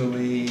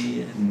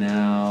actually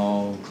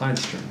now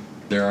Clyde's turn.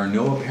 There are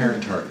no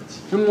apparent targets.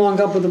 I'm gonna walk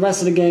up with the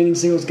rest of the gang and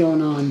see what's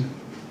going on.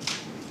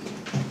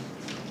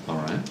 All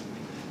right.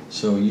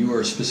 So you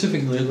are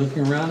specifically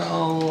looking around.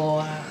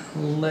 I'll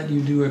let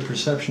you do a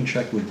perception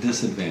check with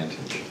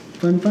disadvantage.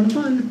 Fun, fun,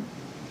 fun.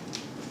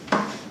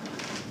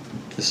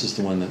 This is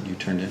the one that you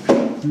turned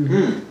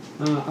in.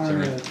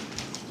 Alright.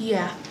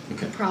 Yeah,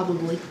 Okay.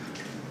 probably.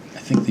 I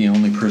think the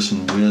only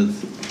person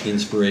with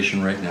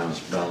inspiration right now is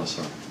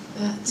Balasar.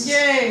 That's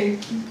Yay!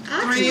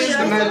 Actually, use the I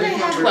think I magic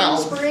have number. 12.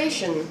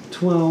 inspiration.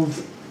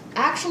 12.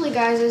 Actually,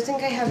 guys, I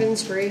think I have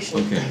inspiration.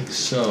 Okay,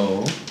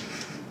 so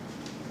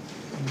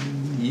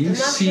you I'm not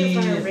sure see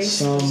if I erased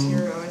the some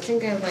 0. I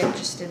think I like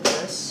just did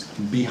this.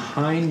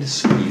 behind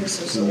Squeak,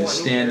 This is who the is one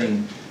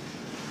standing,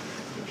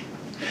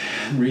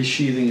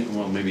 resheathing.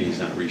 Well, maybe he's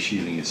not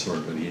resheathing his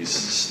sword, but he's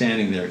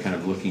standing there, kind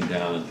of looking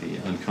down at the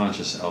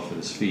unconscious elf at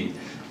his feet.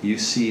 You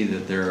see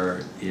that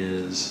there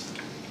is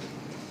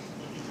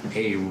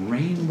a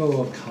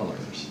rainbow of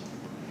colors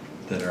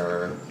that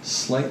are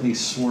slightly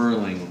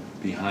swirling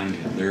behind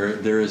him.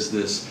 There is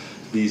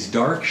these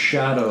dark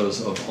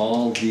shadows of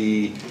all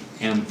the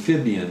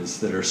amphibians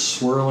that are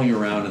swirling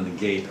around in the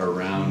gate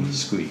around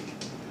Squeak.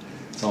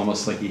 It's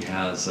almost like he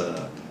has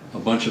a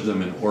bunch of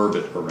them in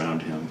orbit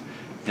around him.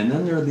 And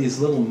then there are these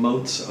little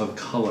motes of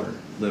color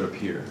that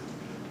appear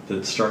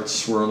that start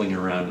swirling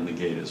around in the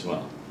gate as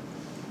well.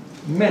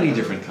 Many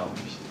different colors.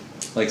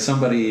 Like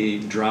somebody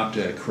dropped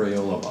a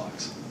Crayola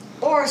box.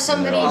 Or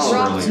somebody all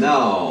dropped. swirling.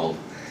 No.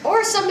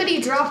 Or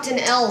somebody dropped an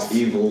elf.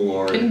 Evil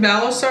Lord. Can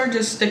Balasar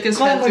just stick his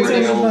Clyde head looks through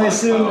over the Crayola my box.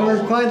 suit, or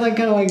Oh. Clyde like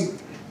kind of like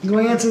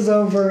glances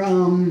over,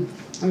 I'm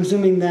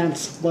assuming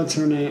that's, what's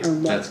her name, or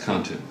what? That's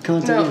Kantu.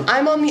 Kantu. No, yeah.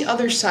 I'm on the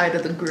other side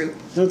of the group.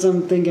 That's what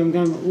I'm thinking. I'm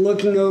kind of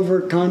looking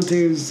over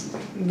Kantu's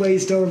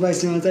waist over by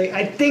Snow and say,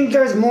 I think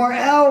there's more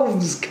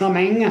elves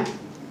coming.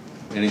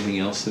 Anything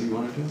else that you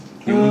want to do?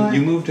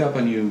 You moved up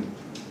and you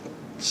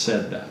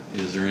said that.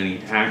 Is there any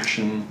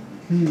action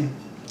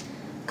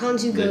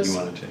Kanzu that goes, you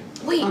want to take?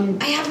 wait,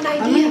 I have an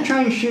I'm idea. gonna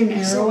try and shoot an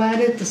arrow at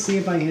it to see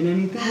if I hit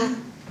anything.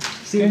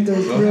 See if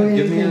there's Go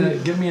really ahead.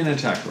 anything. Give me an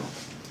attack roll.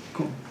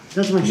 Cool.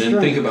 That's my And strength.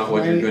 then think about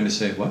what you're right? going to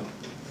say. What?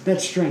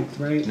 That's strength,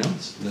 right? No,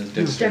 it's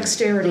dexterity.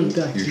 Dexterity. Oh,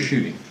 dex. You're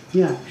shooting.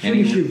 Yeah,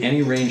 shoot.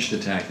 Any ranged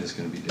attack is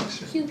going to be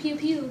dexterity, Pew pew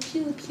pew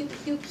pew pew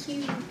pew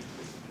pew.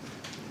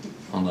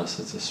 unless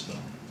it's a spell.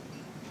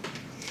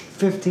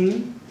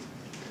 15.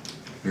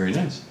 Very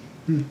nice.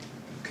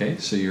 Okay,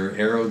 so your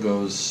arrow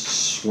goes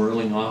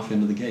swirling off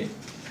into the gate.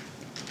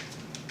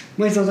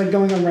 Wait, so it's like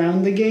going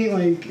around the gate,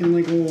 like in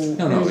like a little.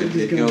 No, or is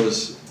it just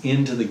goes going-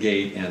 into the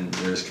gate, and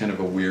there's kind of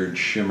a weird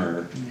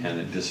shimmer, and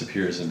it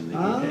disappears into the gate.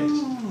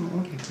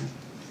 Oh, okay.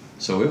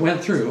 So it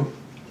went through,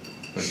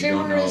 but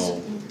Shimmer you don't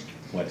know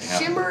what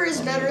happened. Shimmer is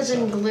on the better other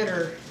than side.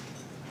 glitter.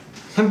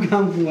 I'm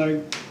kind of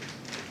like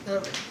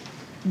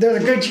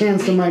There's a good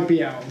chance there might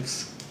be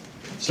elves.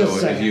 So Just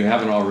if saying. you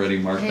haven't already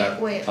marked Hey, that,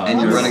 wait,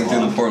 And you're What's- running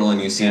through the portal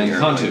and you see and the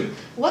Kantu.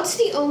 What's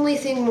the only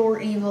thing more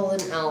evil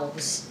than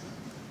elves?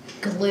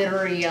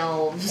 Glittery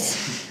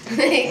elves.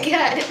 They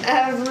get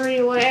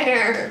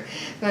everywhere.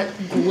 But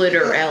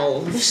Glitter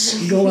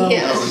elves. Go out.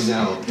 yeah.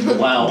 No.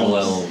 Wow,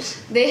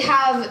 elves. They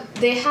have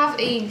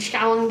a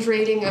challenge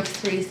rating of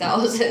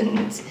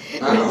 3,000.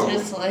 Oh, It's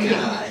just like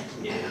God.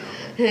 Yeah.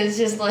 it's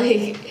just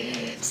like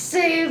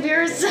save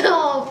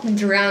yourself,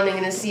 drowning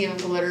in a sea of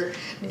glitter.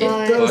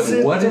 But goes-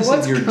 But what is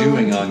what's it you're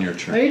coming? doing on your Are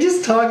turn? you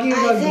just talking I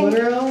about think-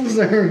 glitter elves,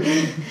 or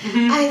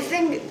I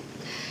think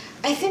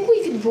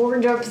we could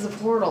board up the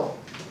portal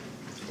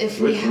if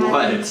we With had.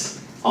 what?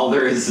 All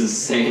there is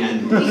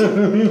sand.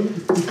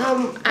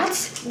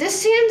 This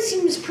sand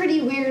seems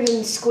pretty weird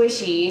and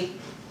squishy.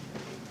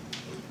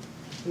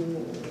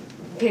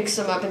 Picks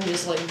them up and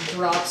just like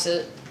drops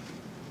it.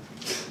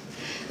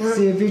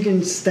 see if you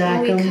can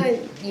stack We them?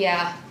 could,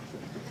 yeah.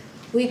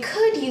 We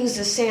could use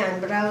the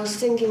sand, but I was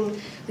thinking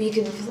we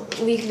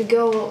could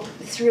go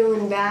through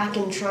and back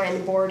and try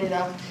and board it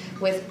up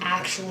with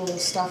actual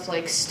stuff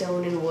like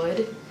stone and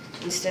wood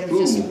instead of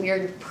just Ooh.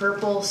 weird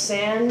purple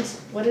sand.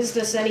 What is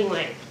this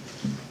anyway?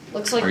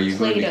 Looks like Are you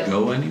going Play-Doh. to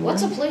go anywhere?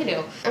 What's a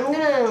Play-Doh? I'm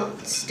gonna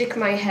stick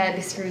my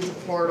head through the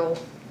portal.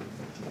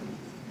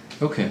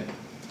 Okay.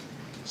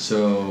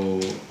 So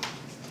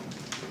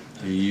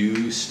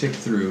you stick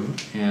through,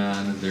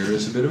 and there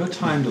is a bit of a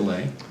time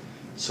delay.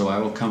 So I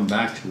will come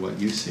back to what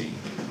you see.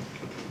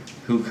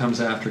 Who comes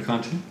after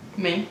Kantu?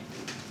 Me.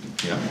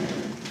 Yeah.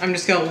 I'm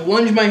just gonna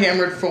lunge my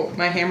hammer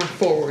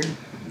forward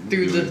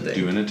through the thing.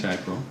 Do an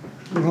attack roll.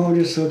 We're all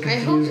just so I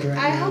hope confused right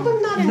I now. hope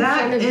I'm not in That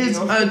front of is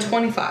you. a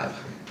 25.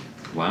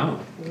 Wow.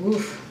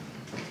 Oof.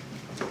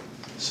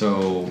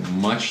 So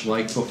much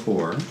like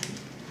before,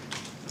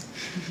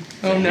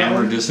 Oh the no.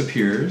 hammer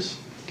disappears,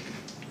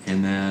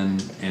 and then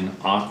an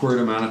awkward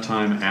amount of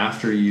time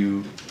after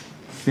you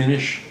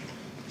finish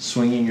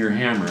swinging your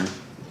hammer,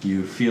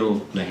 you feel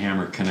the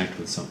hammer connect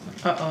with something.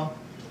 Uh oh.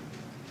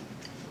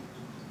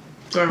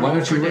 Do I Why roll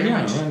don't you for roll? Yeah,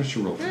 damage? why don't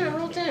you roll? for Yeah, it?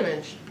 roll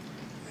damage.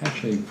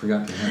 Actually, I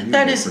forgot to have you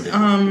That roll is for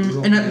damage. You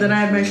roll and for then I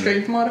have my damage for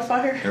strength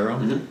modifier. arrow.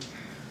 Mhm.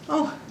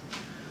 Oh,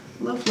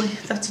 lovely.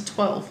 That's a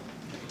 12.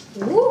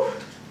 Woo!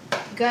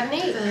 Got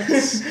an 8.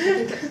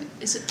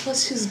 Is it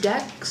plus his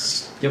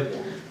dex? Yep.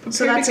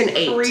 So that's an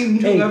 8. Cream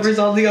whoever's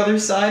on the other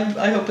side.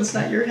 I hope it's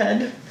not your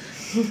head.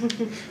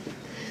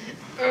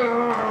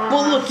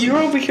 Well, look, you're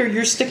over here.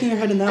 You're sticking your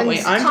head in that And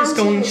way. I'm just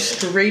going Kantu-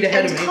 straight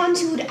ahead And of me.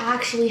 Kantu would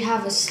actually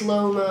have a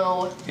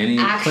slow-mo, Any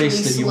actually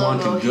place that you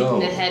want slow-mo to go.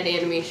 hidden ahead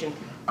animation.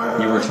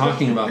 You were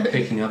talking about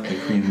picking up the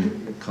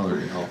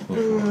cream-colored elf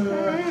before.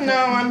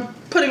 No, I'm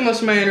putting most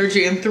of my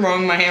energy and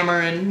throwing my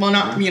hammer in. Well,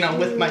 not,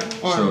 with my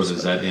So arms.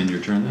 does that end your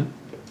turn then?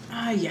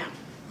 Yeah.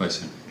 I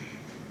see.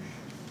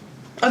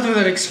 Other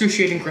than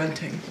excruciating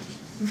grunting.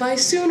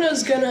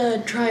 Vysuna's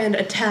gonna try and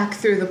attack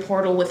through the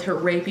portal with her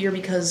rapier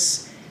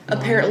because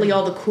apparently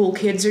all the cool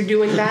kids are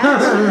doing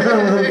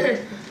that.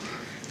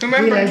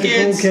 Remember, like the cool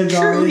kids, kids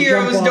true already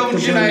heroes jump off don't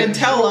the shoot bridge.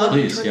 Nutella.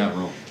 Please, yeah,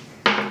 roll.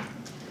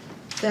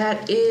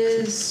 That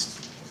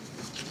is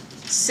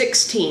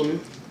 16.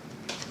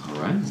 All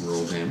right,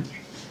 roll damage.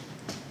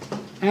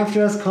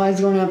 After us,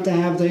 Clyde's going to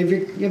have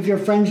if your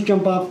friends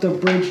jump off the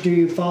bridge, do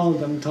you follow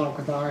them? Talk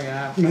with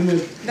Arya.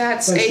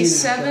 That's I've a seen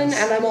 7, that,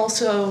 and I'm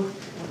also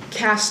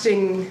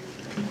casting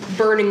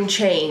Burning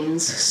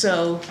Chains,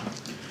 so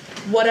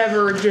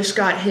whatever just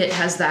got hit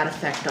has that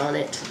effect on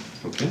it.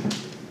 Okay.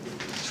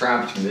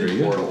 Trapped Very good.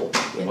 mid-portal.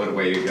 What a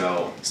way to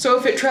go. So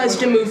if it tries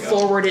to Way to move go.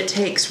 forward, it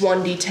takes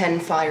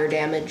 1d10 fire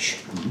damage.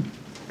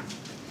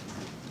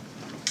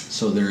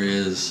 So there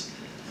is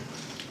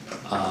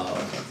a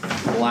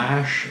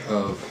flash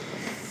of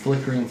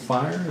flickering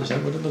fire. Is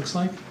that what it looks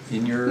like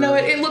in your? No,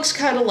 it looks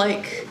kind of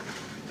like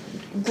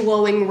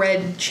glowing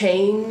red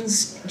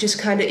chains just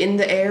kind of in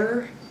the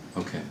air.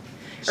 Okay.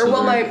 Or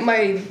well, there-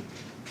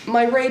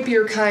 my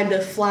rapier kind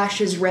of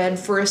flashes red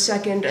for a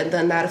second, and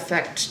then that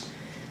effect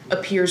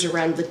appears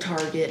around the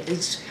target.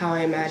 Is how I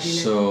imagine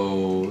it.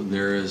 So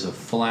there is a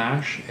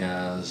flash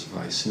as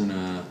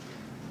Vysuna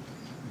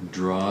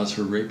draws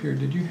her rapier.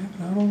 Did you have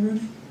it out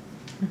already?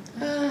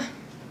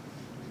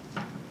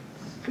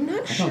 I'm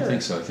not I sure. don't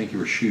think so. I think you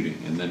were shooting,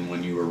 and then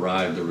when you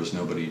arrived, there was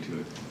nobody to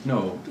it.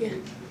 No. Yeah.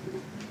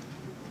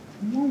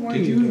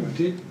 Did you?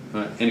 Did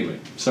anyway?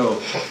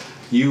 So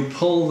you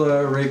pull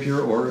the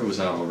rapier, or it was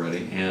out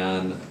already,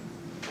 and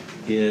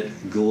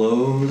it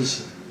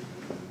glows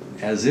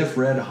as if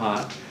red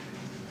hot.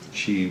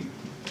 She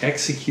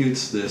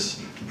executes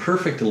this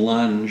perfect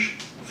lunge,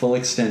 full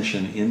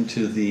extension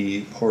into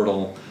the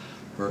portal.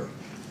 Her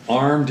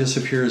arm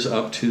disappears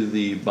up to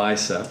the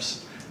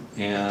biceps,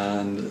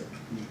 and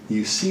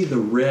you see the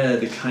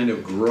red kind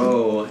of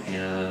grow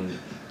and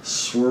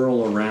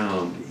swirl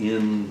around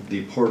in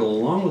the portal,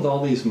 along with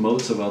all these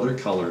motes of other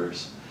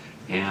colors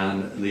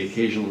and the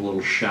occasional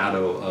little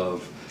shadow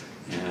of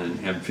an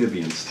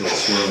amphibian still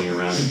swirling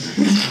around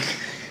in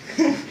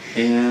there.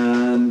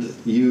 And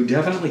you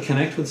definitely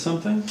connect with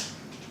something,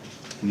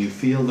 and you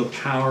feel the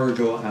power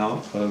go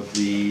out of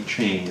the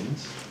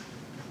chains,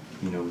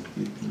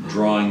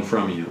 drawing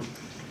from you.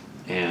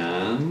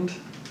 And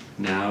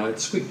now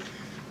it's Squeak.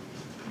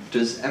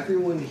 Does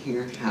everyone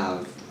here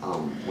have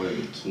one of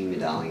the key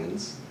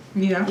medallions?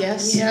 Yeah.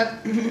 Yes.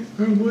 Yep.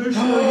 I wish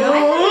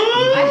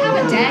I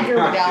have a dagger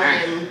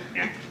medallion.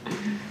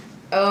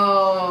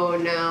 Oh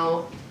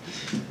no.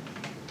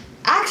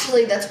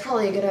 Actually, that's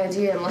probably a good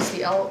idea unless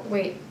the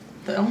wait.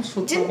 The elves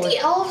will Didn't probably.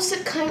 the elves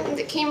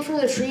that came from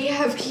the tree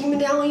have key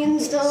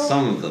medallions though?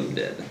 Some of them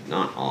did,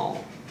 not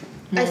all.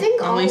 I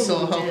think At all least of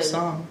it'll them help did.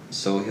 some.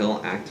 So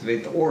he'll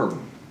activate the orb.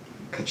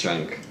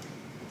 Ka-chunk.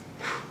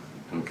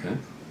 Okay.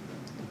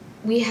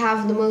 We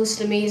have the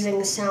most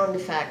amazing sound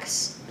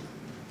effects.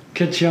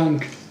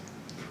 Ka-chunk.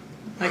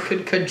 I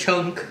could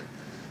chunk.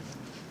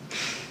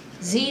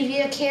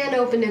 Zevia can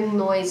opening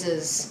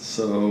noises.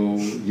 So,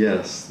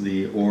 yes,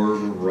 the orb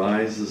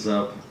rises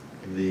up,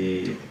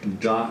 the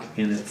dot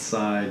in its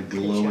side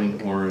glowing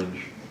Ka-chunk.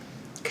 orange.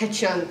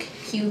 Ka-chunk.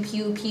 Pew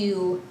pew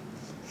pew.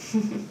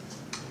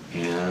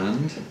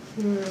 And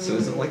So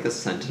is it like a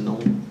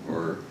sentinel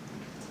or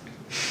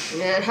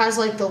Yeah, it has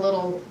like the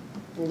little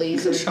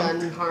laser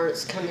Ka-chunk. gun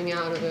parts coming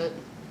out of it.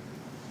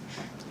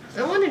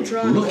 I want to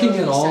draw. looking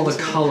at all the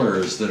sentinel.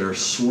 colors that are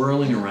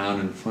swirling around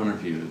in front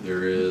of you,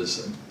 there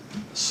is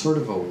sort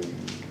of a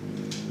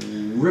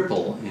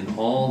ripple in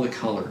all the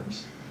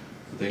colors.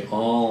 They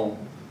all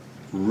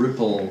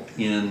ripple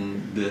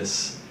in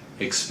this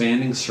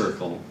expanding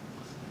circle,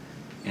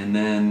 and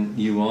then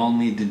you all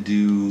need to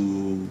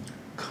do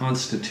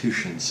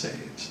Constitution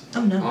saves.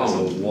 Oh no. As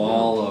a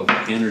wall of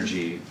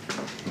energy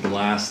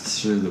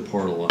blasts through the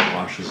portal and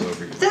washes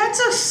over you. That's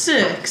a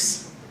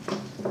 6.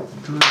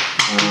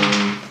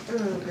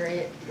 Oh,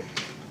 great.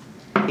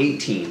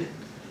 18?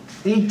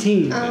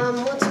 18.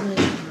 What's my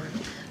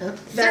number?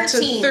 That's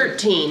a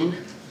 13.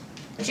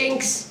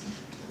 Jinx.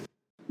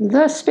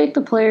 Thus spake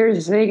the players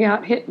as they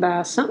got hit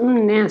by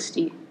something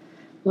nasty.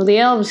 Will the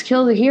elves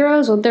kill the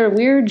heroes with their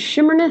weird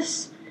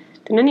shimmerness?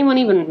 Did anyone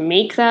even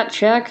make that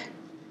check?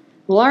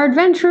 Will our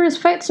adventurers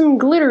fight some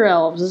glitter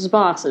elves as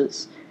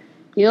bosses?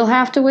 You'll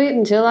have to wait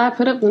until I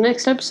put up the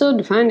next episode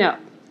to find out.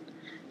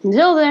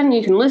 Until then,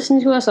 you can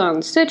listen to us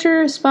on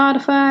Stitcher,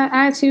 Spotify,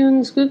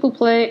 iTunes, Google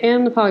Play,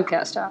 and the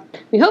podcast app.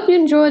 We hope you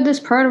enjoyed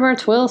this part of our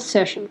 12th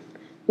session.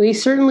 We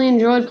certainly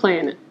enjoyed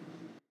playing it.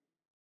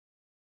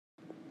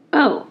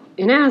 Oh,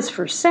 and as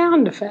for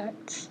sound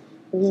effects,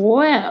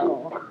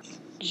 well,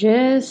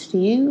 just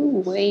you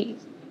wait.